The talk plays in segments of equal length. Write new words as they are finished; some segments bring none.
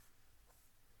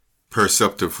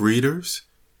Perceptive readers,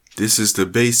 this is the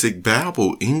Basic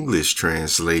Bible English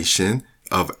translation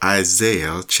of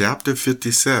Isaiah chapter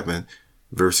 57,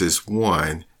 verses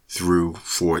 1 through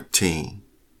 14.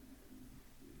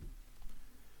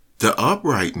 The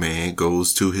upright man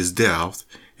goes to his death,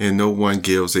 and no one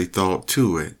gives a thought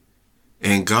to it.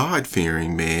 And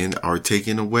God-fearing men are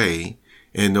taken away,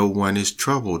 and no one is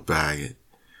troubled by it.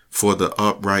 For the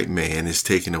upright man is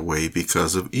taken away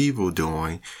because of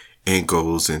evildoing, and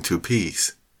goes into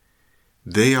peace.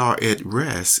 They are at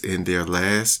rest in their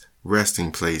last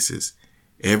resting places,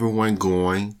 everyone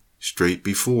going straight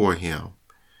before him.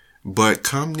 But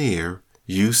come near,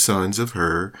 you sons of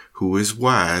her who is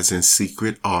wise in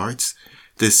secret arts,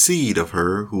 the seed of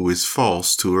her who is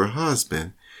false to her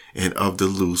husband, and of the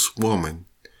loose woman.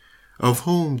 Of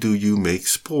whom do you make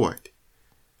sport?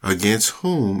 Against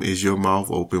whom is your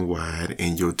mouth open wide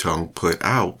and your tongue put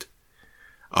out?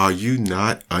 Are you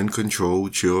not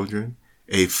uncontrolled children,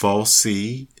 a false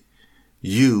seed?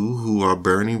 You who are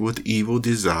burning with evil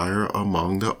desire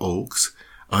among the oaks,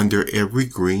 under every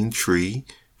green tree,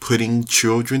 putting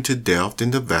children to death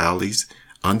in the valleys,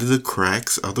 under the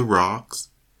cracks of the rocks.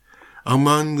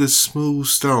 Among the smooth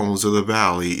stones of the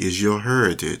valley is your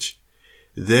heritage.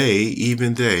 They,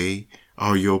 even they,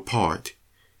 are your part.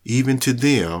 Even to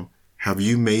them have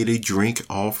you made a drink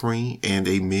offering and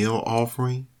a meal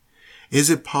offering? Is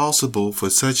it possible for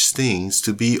such things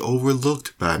to be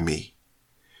overlooked by me?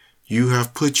 You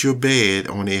have put your bed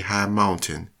on a high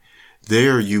mountain.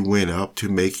 There you went up to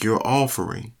make your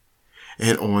offering.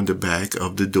 And on the back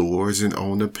of the doors and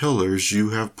on the pillars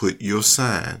you have put your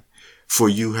sign, for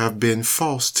you have been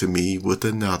false to me with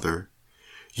another.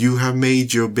 You have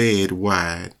made your bed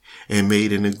wide and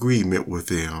made an agreement with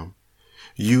them.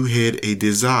 You had a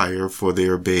desire for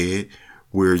their bed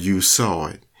where you saw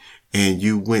it. And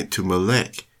you went to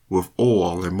Melech with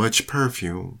oil and much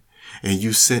perfume, and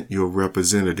you sent your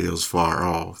representatives far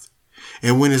off,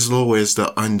 and went as low as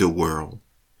the underworld.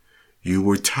 You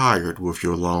were tired with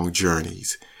your long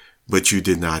journeys, but you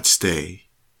did not stay.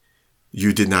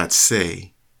 You did not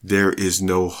say, there is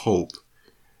no hope.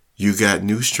 You got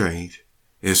new strength,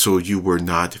 and so you were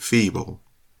not feeble.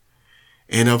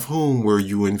 And of whom were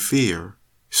you in fear,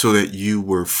 so that you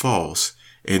were false,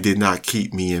 and did not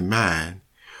keep me in mind,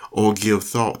 or give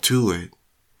thought to it?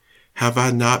 Have I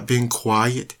not been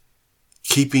quiet,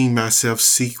 keeping myself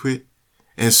secret,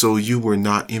 and so you were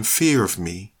not in fear of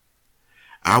me?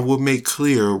 I will make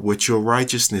clear what your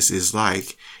righteousness is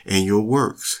like and your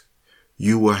works.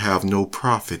 You will have no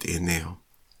profit in them.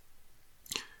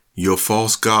 Your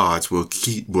false gods will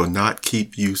not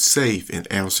keep you safe in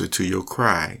answer to your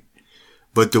cry,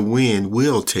 but the wind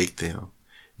will take them.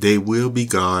 They will be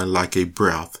gone like a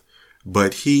breath.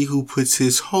 But he who puts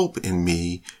his hope in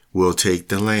me will take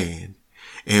the land,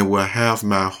 and will have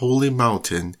my holy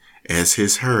mountain as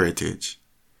his heritage.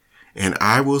 And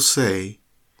I will say,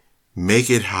 make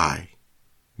it high,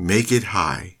 make it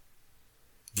high.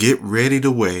 Get ready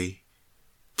the way,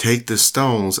 take the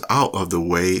stones out of the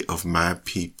way of my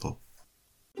people.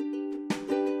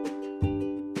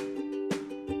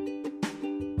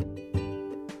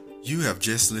 You have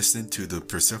just listened to the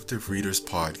Perceptive Readers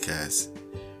Podcast.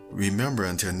 Remember,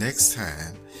 until next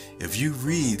time, if you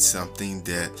read something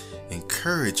that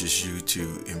encourages you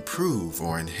to improve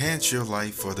or enhance your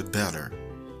life for the better,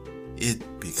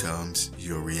 it becomes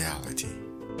your reality.